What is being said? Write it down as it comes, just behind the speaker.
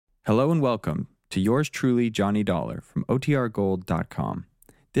Hello and welcome to yours truly, Johnny Dollar from OTRGold.com.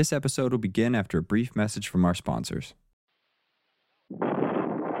 This episode will begin after a brief message from our sponsors.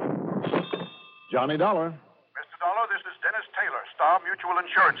 Johnny Dollar. Mr. Dollar, this is Dennis Taylor, Star Mutual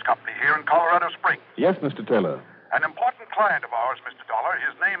Insurance Company here in Colorado Springs. Yes, Mr. Taylor. An important client of ours, Mr. Dollar.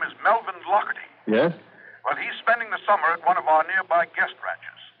 His name is Melvin Lockerty. Yes? Well, he's spending the summer at one of our nearby guest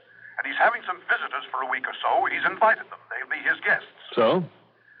ranches. And he's having some visitors for a week or so. He's invited them. They'll be his guests. So?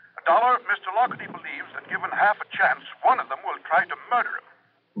 Dollar, Mr. Lockerty believes that given half a chance, one of them will try to murder him.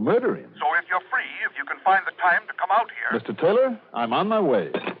 Murder him? So if you're free, if you can find the time to come out here... Mr. Taylor, I'm on my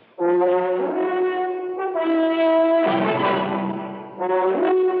way.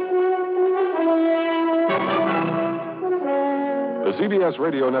 The CBS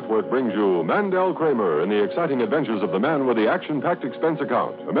Radio Network brings you Mandel Kramer in the exciting adventures of the man with the action-packed expense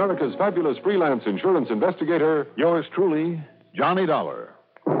account, America's fabulous freelance insurance investigator, Yours truly, Johnny Dollar.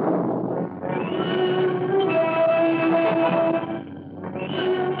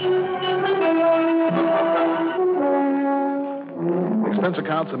 Expense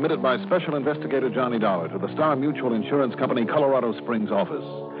account submitted by Special Investigator Johnny Dollar to the Star Mutual Insurance Company, Colorado Springs office.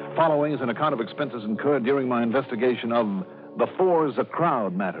 Following is an account of expenses incurred during my investigation of the Four's a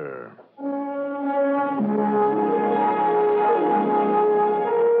Crowd matter.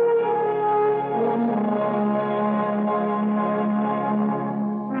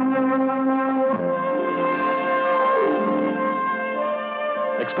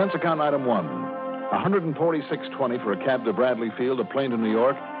 Expense account item 1. $146.20 for a cab to Bradley Field, a plane to New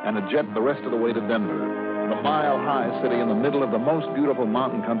York, and a jet the rest of the way to Denver. The mile-high city in the middle of the most beautiful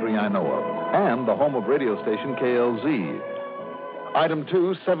mountain country I know of, and the home of radio station KLZ. Item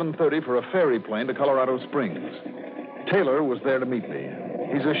 2, $7.30 for a ferry plane to Colorado Springs. Taylor was there to meet me.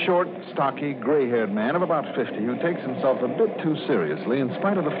 He's a short, stocky, gray-haired man of about 50 who takes himself a bit too seriously in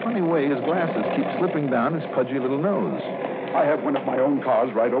spite of the funny way his glasses keep slipping down his pudgy little nose. I have one of my own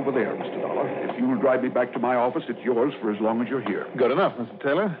cars right over there, Mr. Dollar. If you'll drive me back to my office, it's yours for as long as you're here. Good enough, Mr.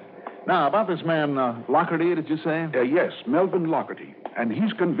 Taylor. Now, about this man, Lockerty, did you say? Yes, Melvin Lockerty. And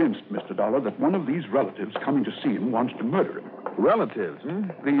he's convinced, Mr. Dollar, that one of these relatives coming to see him wants to murder him. Relatives,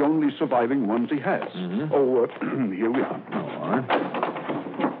 The only surviving ones he has. Mm-hmm. Oh, here we are. All right.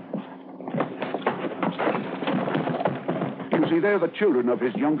 You see, they're the children of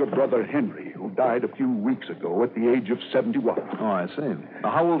his younger brother, Henry, who died a few weeks ago at the age of 71. Oh, I see.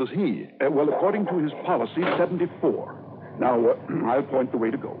 Now, how old is he? Well, according to his policy, 74. Now, I'll point the way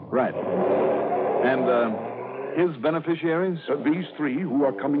to go. Right. And, his beneficiaries? These three who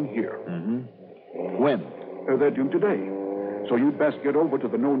are coming here. Mm-hmm. When? They're due today. So you'd best get over to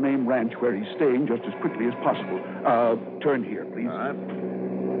the no-name ranch where he's staying just as quickly as possible. Turn here, please. All right.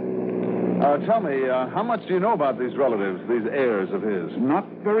 Tell me, how much do you know about these relatives, these heirs of his? Not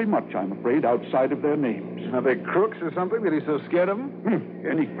very much, I'm afraid, outside of their names. Are they crooks or something that he's so scared of them?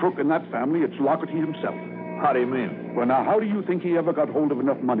 Any crook in that family, it's Lockerty himself. How do you mean? Well, now, how do you think he ever got hold of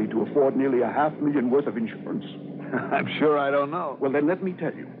enough money to afford nearly $500,000 worth of insurance? I'm sure I don't know. Well, then let me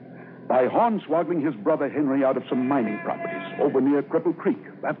tell you. By hornswoggling his brother Henry out of some mining properties over near Cripple Creek.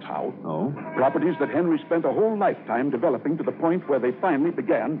 That's how. Oh? Properties that Henry spent a whole lifetime developing to the point where they finally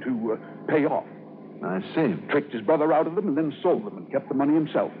began to pay off. I see. Tricked his brother out of them and then sold them and kept the money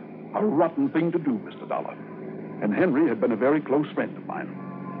himself. A rotten thing to do, Mr. Dollar. And Henry had been a very close friend of mine.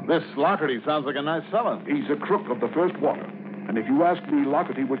 This Lockerty sounds like a nice fellow. He's a crook of the first water. And if you ask me,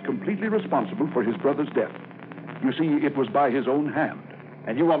 Lockerty was completely responsible for his brother's death. You see, it was by his own hand.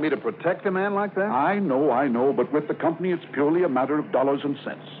 And you want me to protect a man like that? I know, but with the company, it's purely a matter of dollars and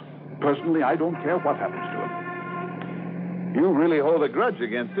cents. Personally, I don't care what happens to him. You really hold a grudge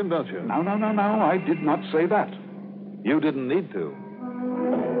against him, don't you? No, I did not say that. You didn't need to.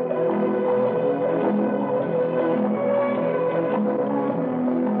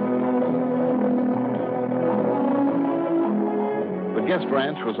 The guest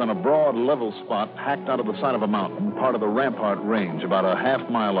ranch was on a broad, level spot hacked out of the side of a mountain, part of the Rampart Range, about a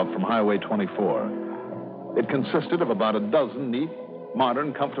half-mile up from Highway 24. It consisted of about a dozen neat,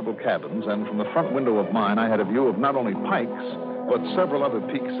 modern, comfortable cabins, and from the front window of mine, I had a view of not only Pikes, but several other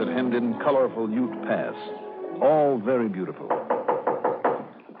peaks that hemmed in colorful Ute Pass. All very beautiful.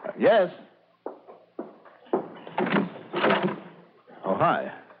 Yes? Oh,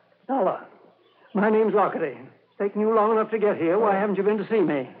 hi. Dollar. My name's Lockerty. Taken you long enough to get here. Why haven't you been to see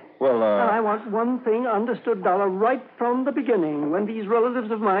me? Well, I want one thing understood, Dollar, right from the beginning. When these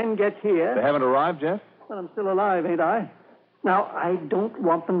relatives of mine get here... They haven't arrived yet? Well, I'm still alive, ain't I? Now, I don't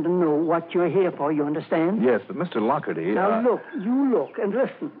want them to know what you're here for, you understand? Yes, but Mr. Lockerty... Now, look and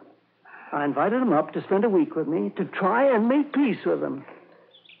listen. I invited them up to spend a week with me to try and make peace with them.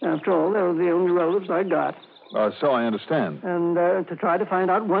 After all, they're the only relatives I got. So I understand. And to try to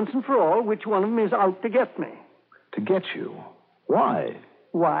find out once and for all which one of them is out to get me. To get you? Why?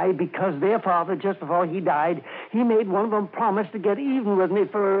 Why? Because their father, just before he died, he made one of them promise to get even with me I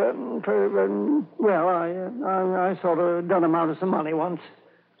sort of done him out of some money once.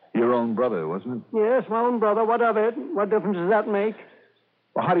 Your own brother, wasn't it? Yes, my own brother. What of it? What difference does that make?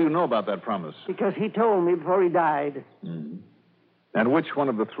 Well, how do you know about that promise? Because he told me before he died. Mm-hmm. And which one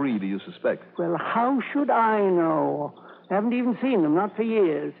of the three do you suspect? Well, how should I know? I haven't even seen them, not for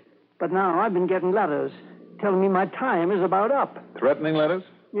years. But now I've been getting letters telling me my time is about up. Threatening letters?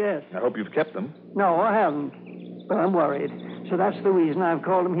 Yes. I hope you've kept them. No, I haven't. But I'm worried. So that's the reason I've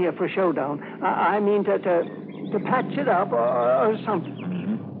called him here for a showdown. I mean to patch it up or something.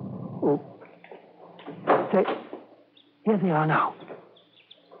 Mm-hmm. Oh. Say, here they are now.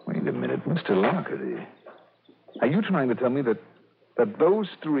 Wait a minute, Mr. Lockerty. Are you trying to tell me that those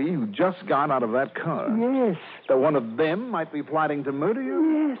three who just got out of that car... Yes. That one of them might be plotting to murder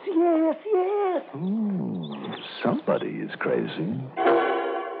you? Yes. Oh, somebody is crazy.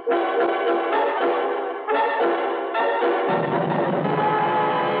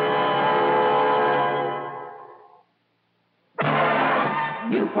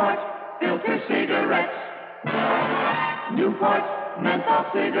 Newport filter cigarettes. Newport menthol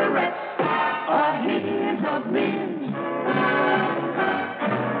cigarettes. A hint of mint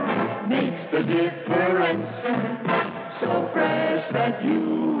makes the difference. So fresh that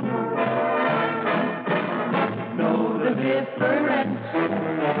you know the difference.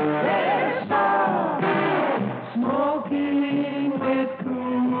 There's smoking with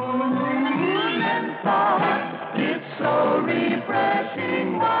cool menthol. It's so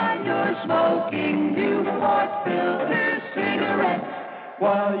refreshing while you're smoking Newport filter cigarettes.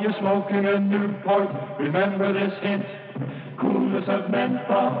 While you're smoking a Newport, remember this hint. Coolness of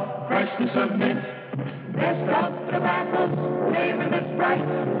menthol, freshness of mint. Best of tobacco's flavor that's bright.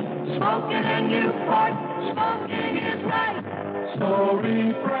 Smoking a Newport, smoking is right. So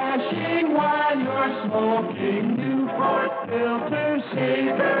refreshing while you're smoking Newport filter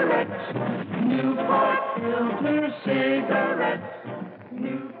cigarettes. Newport filter cigarettes.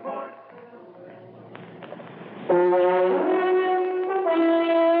 Newport.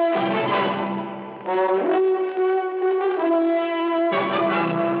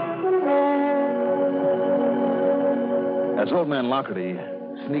 As old man Lockerty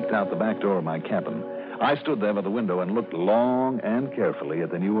sneaked out the back door of my cabin, I stood there by the window and looked long and carefully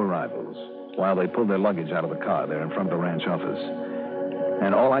at the new arrivals while they pulled their luggage out of the car there in front of the ranch office.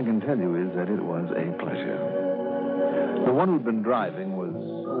 And all I can tell you is that it was a pleasure. The one who'd been driving was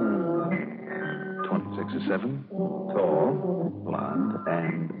 26 or 7, tall, blonde,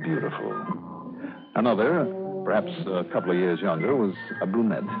 and beautiful. Another, perhaps a couple of years younger, was a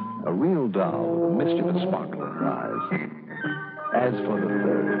brunette, a real doll with a mischievous sparkle in her eyes. As for the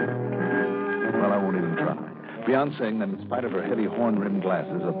third, well, I won't even try. Beyond saying that in spite of her heavy horn-rimmed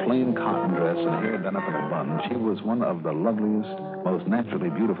glasses, a plain cotton dress, and hair done up in a bun, she was one of the loveliest, most naturally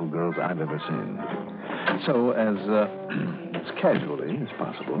beautiful girls I've ever seen. So, as casually as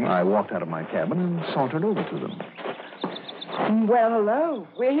possible, I walked out of my cabin and sauntered over to them. Well, hello.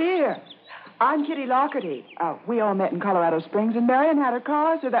 We're here. I'm Kitty Lockerty. We all met in Colorado Springs, and Marion had her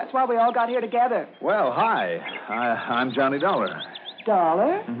car, so that's why we all got here together. Well, hi. I'm Johnny Dollar.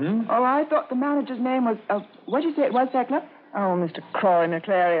 Dollar? Mm-hmm. Oh, I thought the manager's name was, what'd you say it was, Thekla? Oh, Mr. Croy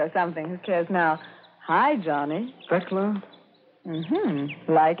McClary or something. Who cares now? Hi, Johnny. Thekla?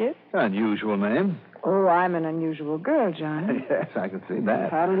 Mm-hmm. Like it? Unusual name. Oh, I'm an unusual girl, Johnny. Yes, I can see that.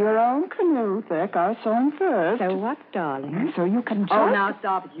 Paddle your own canoe, Thek. I saw him first. So what, darling? So you can just... Oh, now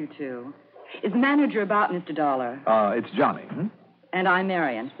stop it, you two. Is the manager about, Mr. Dollar? It's Johnny. And I'm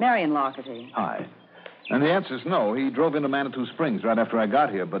Marion. Marion Lockerty. Hi. And the answer's no. He drove into Manitou Springs right after I got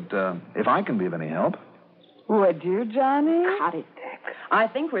here, but if I can be of any help... Would you, Johnny? Cut it, Thek. I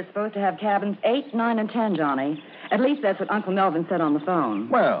think we're supposed to have cabins 8, 9, and 10, Johnny. At least that's what Uncle Melvin said on the phone.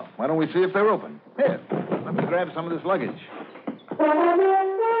 Well, why don't we see if they're open? Here, let me grab some of this luggage.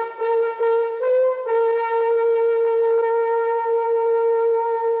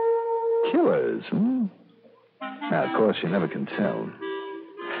 Killers, Now, of course, you never can tell.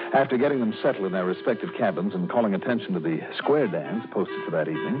 After getting them settled in their respective cabins and calling attention to the square dance posted for that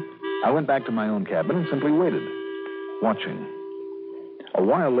evening, I went back to my own cabin and simply waited, watching. A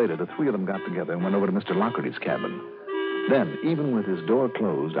while later, the three of them got together and went over to Mr. Lockerty's cabin. Then, even with his door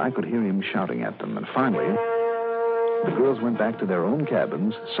closed, I could hear him shouting at them. And finally, the girls went back to their own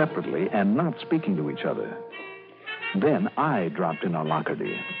cabins separately and not speaking to each other. Then I dropped in on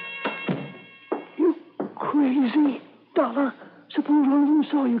Lockerty. You crazy, Dollar. Suppose one of them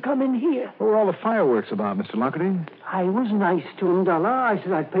saw you come in here. What were all the fireworks about, Mr. Lockerty? I was nice to them, Dollar. I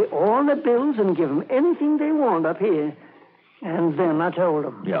said I'd pay all the bills and give them anything they want up here. And then I told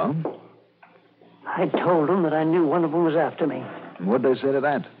them. Yeah? I told them that I knew one of them was after me. And what'd they say to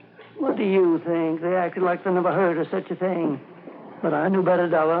that? What do you think? They acted like they never heard of such a thing. But I knew better,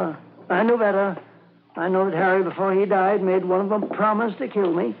 Dollar. I knew better. I know that Harry, before he died, made one of them promise to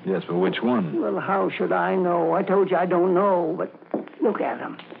kill me. Yes, but which one? Well, how should I know? I told you I don't know, but look at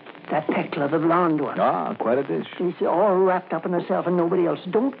him. That Tekla, the blonde one. Ah, quite a dish. She's all wrapped up in herself and nobody else.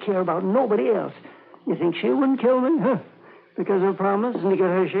 Don't care about nobody else. You think she wouldn't kill me? Huh? Because of promise and to get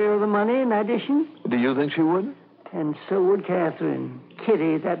her share of the money in addition? Do you think she would? And so would Catherine.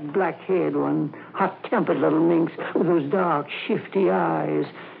 Kitty, that black-haired one. Hot-tempered little minx with those dark, shifty eyes.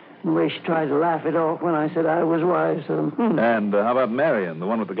 And the way she tried to laugh it off when I said I was wise to them. And how about Marion, the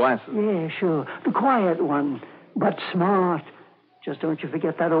one with the glasses? Yeah, sure. The quiet one, but smart. Just don't you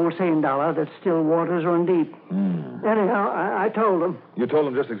forget that old saying, Dollar, that still waters run deep. Anyhow, I told them. You told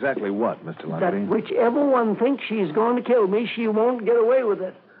him just exactly what, Mr. Lockerty? That whichever one thinks she's going to kill me, she won't get away with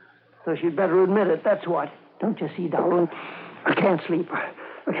it. So she'd better admit it, that's what. Don't you see, Dollar? I can't sleep.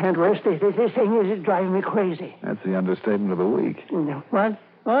 I can't rest. This thing is driving me crazy. That's the understatement of the week. What?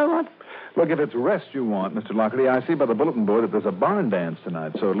 What? Look, if it's rest you want, Mr. Lockerty, I see by the bulletin board that there's a barn dance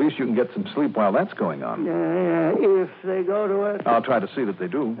tonight, so at least you can get some sleep while that's going on. Yeah, if they go to it. I'll try to see that they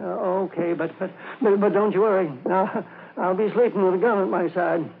do. Okay, but don't you worry. Now, I'll be sleeping with a gun at my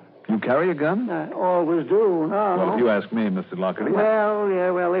side. You carry a gun? I always do. No. Well, if you ask me, Mr. Lockerty.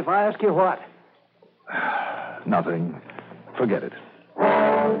 Well, if I ask you what? Nothing. Forget it.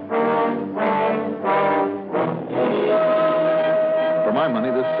 For my money,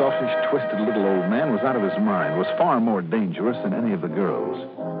 this selfish, twisted little old man was out of his mind, was far more dangerous than any of the girls.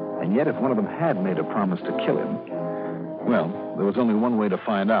 And yet, if one of them had made a promise to kill him, well, there was only one way to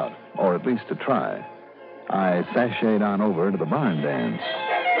find out, or at least to try. I sashayed on over to the barn dance.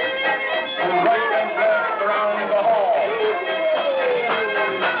 Right and left around the hall.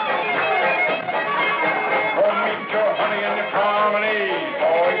 Go meet your honey in the promenade,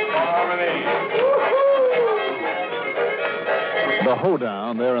 boys, promenade. The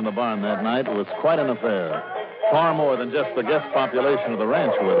hoedown there in the barn that night was quite an affair. Far more than just the guest population of the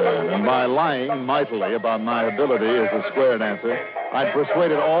ranch were there. And by lying mightily about my ability as a square dancer, I'd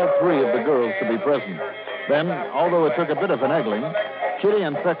persuaded all three of the girls to be present. Then, although it took a bit of finagling, Kitty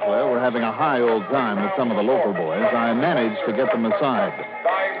and Tekla were having a high old time with some of the local boys. I managed to get them aside.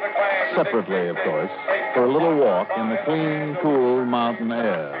 Separately, of course, for a little walk in the clean, cool mountain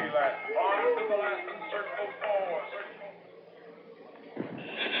air.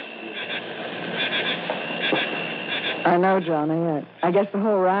 I know, Johnny. I guess the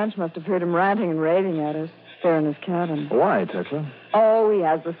whole ranch must have heard him ranting and raving at us there in his cabin. Why, Tekla? Oh, he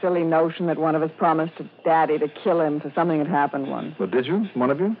has the silly notion that one of us promised to Daddy to kill him for something that happened once. Well, did you? One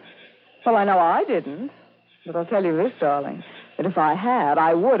of you? Well, I know I didn't. But I'll tell you this, darling, that if I had,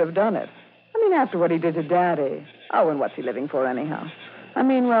 I would have done it. I mean, after what he did to Daddy. Oh, and what's he living for, anyhow? I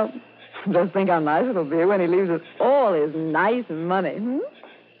mean, well, just think how nice it'll be when he leaves us all his nice money.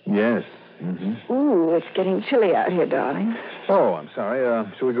 Yes. Mm-hmm. Ooh, it's getting chilly out here, darling. Oh, I'm sorry.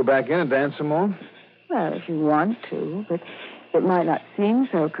 Shall we go back in and dance some more? Well, if you want to, but it might not seem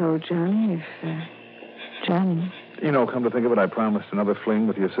so cold, Johnny, if, Johnny... You know, come to think of it, I promised another fling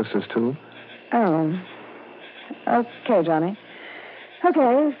with your sisters, too. Oh. Okay, Johnny.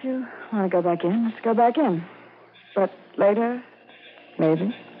 Okay, if you want to go back in, let's go back in. But later,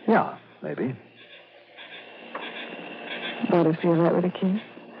 maybe? Yeah, maybe. Let us feel that with a kiss?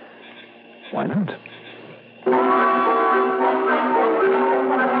 Why not?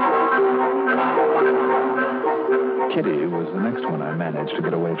 Kitty was the next one I managed to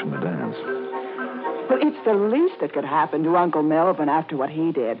get away from the dance. Well, it's the least that could happen to Uncle Melvin after what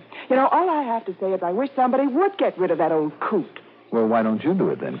he did. You know, all I have to say is I wish somebody would get rid of that old coot. Well, why don't you do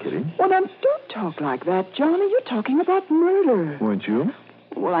it then, Kitty? Well, now, don't talk like that, Johnny. You're talking about murder. Weren't you?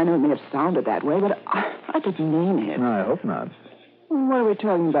 Well, I know it may have sounded that way, but I didn't mean it. No, I hope not. What are we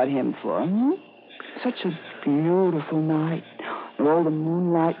talking about him for? Such a beautiful night. All the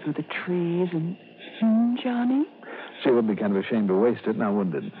moonlight through the trees and... Johnny? She would be kind of ashamed to waste it, now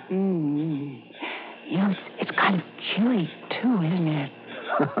wouldn't it? You know, it's kind of chilly, too, isn't it?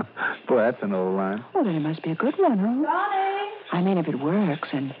 Boy, that's an old line. Well, then it must be a good one, huh? Johnny? I mean, if it works,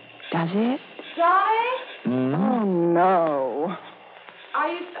 and does it? Johnny? Oh, no.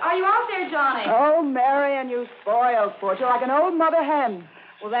 Are you out there, Johnny? Oh, Marion, you spoiled sport. You're like an old mother hen.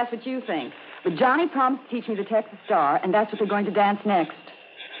 Well, that's what you think. But Johnny promised to teach me the Texas Star, and that's what they're going to dance next.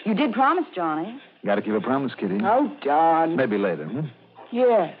 You did promise, Johnny. Got to keep a promise, Kitty. Oh, Don. Maybe later,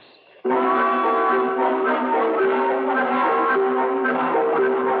 Yes.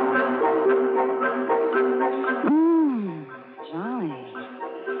 Johnny.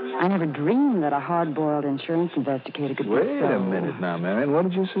 I never dreamed that a hard-boiled insurance investigator could be Wait so... a minute now, Marion. What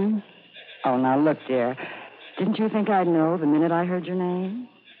did you say? Oh, now, look, dear. Didn't you think I'd know the minute I heard your name?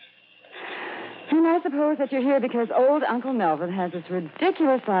 And I suppose that you're here because old Uncle Melvin has this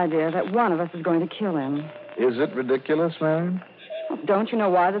ridiculous idea that one of us is going to kill him. Is it ridiculous, Marion? Well, don't you know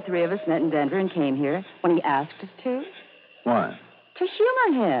why the three of us met in Denver and came here when he asked us to? Why? To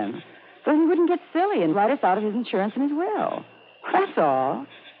humor him, so he wouldn't get silly and write us out of his insurance and his will. That's all.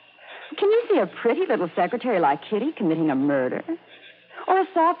 Can you see a pretty little secretary like Kitty committing a murder? Or a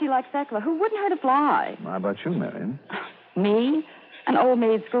softy like Thekla who wouldn't hurt a fly? How about you, Marion? Me? An old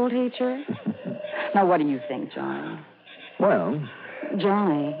maid school teacher? Now, what do you think, Johnny? Well...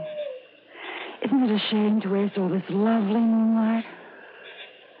 Johnny, isn't it a shame to waste all this lovely moonlight?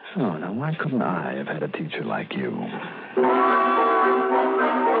 Oh, now, why couldn't I have had a teacher like you?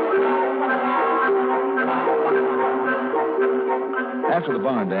 After the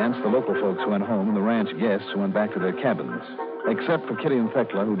barn dance, the local folks went home and the ranch guests went back to their cabins. Except for Kitty and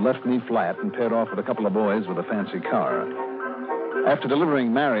Thekla, who'd left me flat and paired off with a couple of boys with a fancy car. After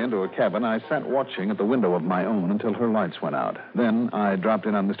delivering Marion to her cabin, I sat watching at the window of my own until her lights went out. Then I dropped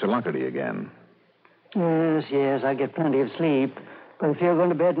in on Mr. Lockerty again. Yes, I get plenty of sleep. But if you're going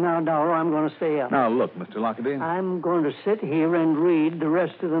to bed now, Dollar, I'm going to stay up. Now, look, Mr. Lockerty. I'm going to sit here and read the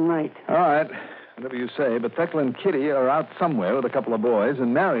rest of the night. All right. Whatever you say, but Thekla and Kitty are out somewhere with a couple of boys,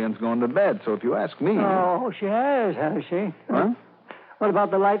 and Marion's going to bed, so if you ask me... Oh, she has she? Huh? What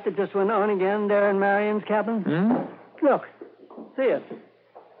about the light that just went on again there in Marion's cabin? Look. See it.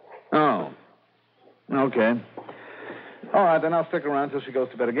 Oh. Okay. All right, then I'll stick around till she goes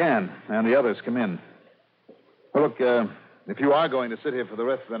to bed again, and the others come in. Well, look, if you are going to sit here for the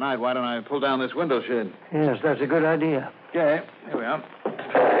rest of the night, why don't I pull down this window shade? Yes, that's a good idea. Okay, here we are.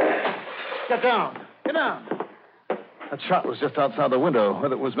 Get down. Get down. That shot was just outside the window.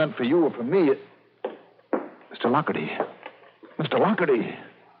 Whether it was meant for you or for me, Mr. Lockerty. Mr. Lockerty.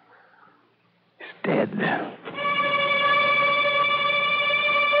 He's dead.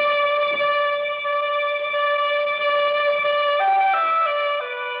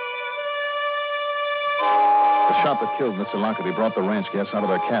 The shot that killed Mr. Lockerty brought the ranch guests out of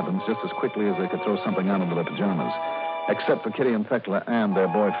their cabins just as quickly as they could throw something on under their pajamas. Except for Kitty and Thekla and their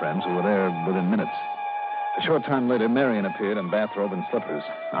boyfriends, who were there within minutes. A short time later, Marion appeared in bathrobe and slippers.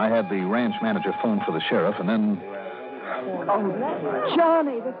 I had the ranch manager phone for the sheriff, and then... Oh,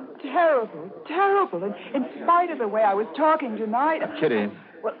 Johnny, this is terrible. And in spite of the way I was talking tonight... Kitty.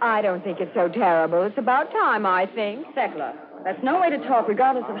 Well, I don't think it's so terrible. It's about time, I think. Thekla, that's no way to talk,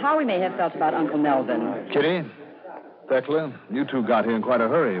 regardless of how we may have felt about Uncle Melvin. Kitty, Thekla, you two got here in quite a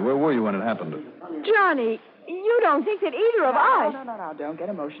hurry. Where were you when it happened? Johnny, you don't think that either of us... No, don't get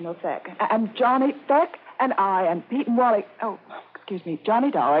emotional, Thek. And Johnny, Thek, and I, and Pete and Wally... Oh, excuse me,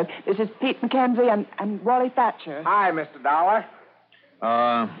 Johnny Dollar. This is Pete McKenzie and Wally Thatcher. Hi, Mr. Dollar.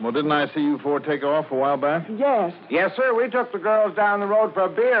 Well, didn't I see you four take off a while back? Yes. Yes, sir. We took the girls down the road for a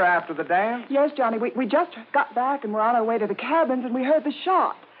beer after the dance. Yes, Johnny. We just got back and were on our way to the cabins, and we heard the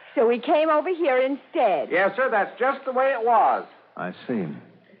shot. So we came over here instead. Yes, sir. That's just the way it was. I see.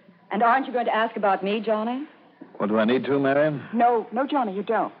 And aren't you going to ask about me, Johnny? What, do I need to, Marion? No, Johnny, you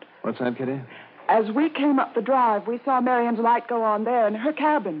don't. What's that, Kitty? As we came up the drive, we saw Marion's light go on there in her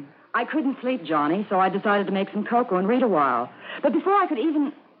cabin. I couldn't sleep, Johnny, so I decided to make some cocoa and read a while. But before I could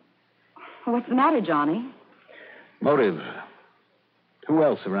even... What's the matter, Johnny? Motive. Who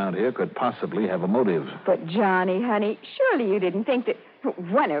else around here could possibly have a motive? But, Johnny, honey, surely you didn't think that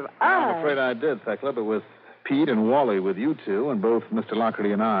one of us... I'm afraid I did, Thekla, but with Pete and Wally with you two, and both Mr.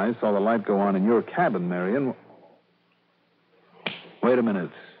 Lockerty and I saw the light go on in your cabin, Marion. Wait a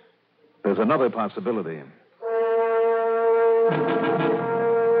minute. There's another possibility.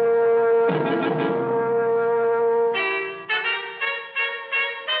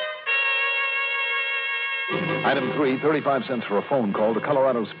 Item 3, 35 cents for a phone call to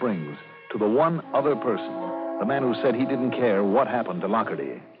Colorado Springs to the one other person, the man who said he didn't care what happened to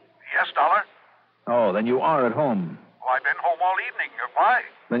Lockerty. Yes, Dollar? Oh, then you are at home. Oh, I've been home all evening. Why?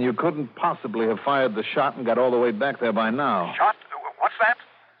 Then you couldn't possibly have fired the shot and got all the way back there by now. Shot? What's that?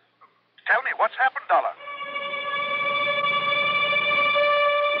 Tell me, what's happened, Dollar?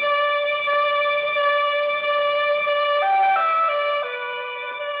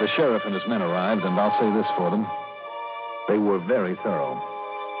 The sheriff and his men arrived, and I'll say this for them. They were very thorough.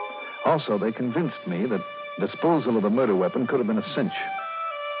 Also, they convinced me that disposal of the murder weapon could have been a cinch.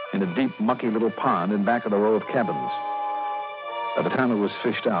 in a deep, mucky little pond in back of the row of cabins. By the time it was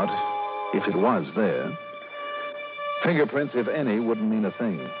fished out, if it was there, fingerprints, if any, wouldn't mean a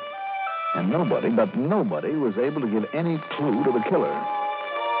thing. And nobody, but nobody, was able to give any clue to the killer.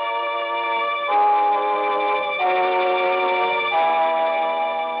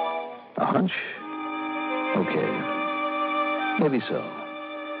 A hunch? Okay. Maybe so.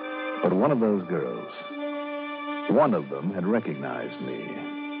 But one of those girls, one of them had recognized me.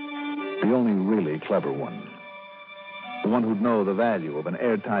 The only really clever one. The one who'd know the value of an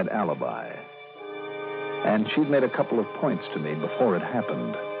airtight alibi. And she'd made a couple of points to me before it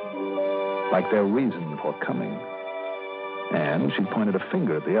happened, like their reason for coming. And she pointed a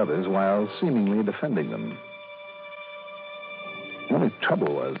finger at the others while seemingly defending them. The only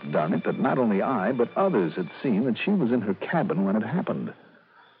trouble was, darn it, that not only I, but others had seen that she was in her cabin when it happened.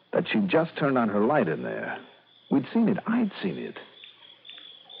 That she'd just turned on her light in there. We'd seen it. I'd seen it.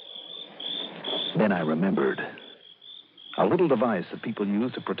 Then I remembered. A little device that people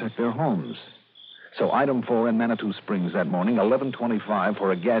use to protect their homes. So item 4 in Manitou Springs that morning, 11:25,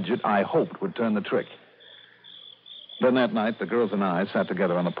 for a gadget I hoped would turn the trick. Then that night, the girls and I sat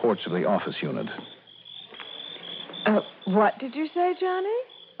together on the porch of the office unit. What did you say, Johnny?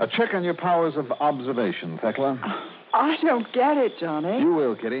 A check on your powers of observation, Thekla. I don't get it, Johnny. You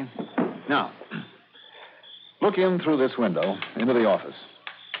will, Kitty. Now, look in through this window into the office.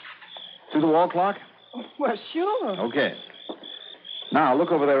 See the wall clock? Well, sure. Okay. Now,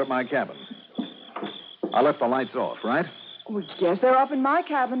 look over there at my cabin. I left the lights off, right? Well, yes, they're up in my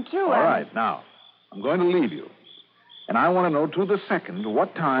cabin, too. All right. Now, I'm going to leave you. And I want to know to the second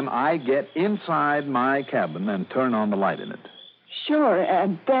what time I get inside my cabin and turn on the light in it. Sure.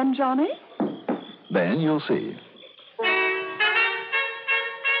 And then, Johnny? Then you'll see.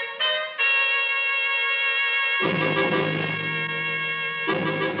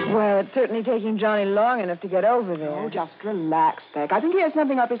 Well, it's certainly taking Johnny long enough to get over there. Oh, just relax, Beck. I think he has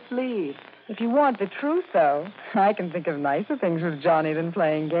something up his sleeve. If you want the truth, though, I can think of nicer things with Johnny than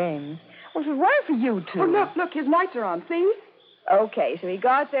playing games. Well, so why for you two? Oh, look, his lights are on, see? Okay, so he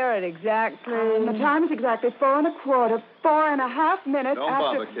got there at exactly... And the time is exactly 4 1/4, 4.5 minutes Don't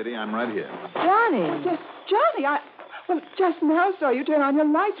after... bother, Kitty. I'm right here. Johnny! Yes, Johnny, Well, just now saw you turn on your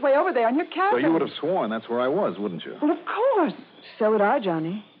lights way over there on your cabin. So you would have sworn that's where I was, wouldn't you? Well, of course. So would I,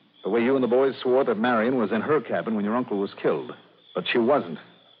 Johnny. The way you and the boys swore that Marion was in her cabin when your uncle was killed. But she wasn't.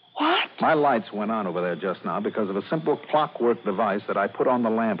 What? My lights went on over there just now because of a simple clockwork device that I put on the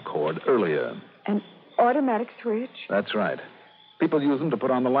lamp cord earlier. An automatic switch? That's right. People use them to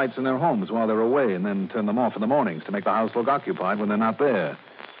put on the lights in their homes while they're away and then turn them off in the mornings to make the house look occupied when they're not there.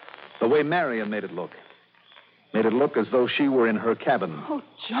 The way Marion made it look. Made it look as though she were in her cabin. Oh,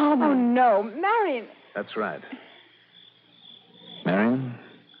 Johnny. Oh, no. Marion. That's right. Marion?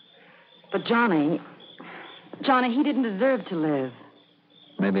 But Johnny, he didn't deserve to live.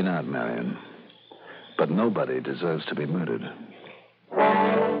 Maybe not, Marion. But nobody deserves to be murdered.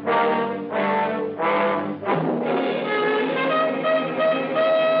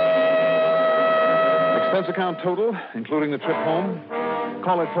 Expense account total, including the trip home,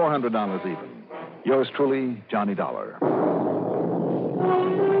 call it $400 even. Yours truly, Johnny Dollar.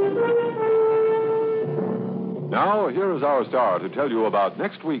 Now, here is our star to tell you about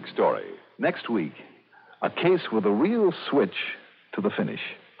next week's story. Next week, a case with a real switch to the finish.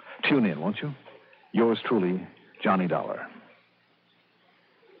 Tune in, won't you? Yours truly, Johnny Dollar.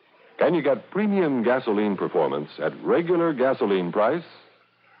 Can you get premium gasoline performance at regular gasoline price?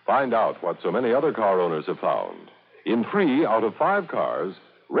 Find out what so many other car owners have found. In 3 out of 5 cars,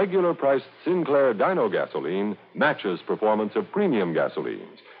 regular priced Sinclair Dino gasoline matches performance of premium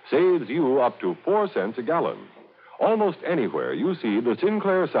gasolines, saves you up to 4 cents a gallon. Almost anywhere you see the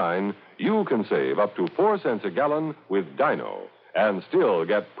Sinclair sign, you can save up to 4 cents a gallon with Dino and still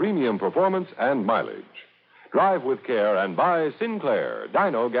get premium performance and mileage. Drive with care and buy Sinclair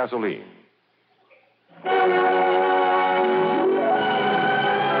Dino gasoline.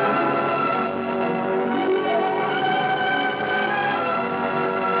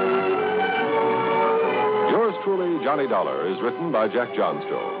 Yours truly, Johnny Dollar, is written by Jack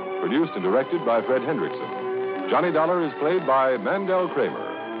Johnstone, produced and directed by Fred Hendrickson. Johnny Dollar is played by Mandel Kramer.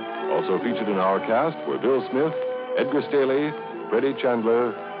 Also featured in our cast were Bill Smith, Edgar Staley, Freddie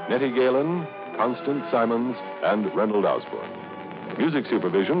Chandler, Nettie Galen, Constance Simons, and Reynold Osborne. Music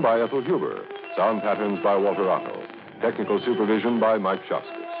supervision by Ethel Huber. Sound patterns by Walter Otto. Technical supervision by Mike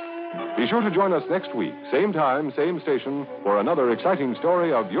Shoskus. Be sure to join us next week, same time, same station, for another exciting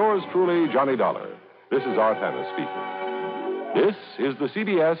story of yours truly, Johnny Dollar. This is Art Hanna speaking. This is the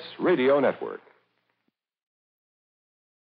CBS Radio Network.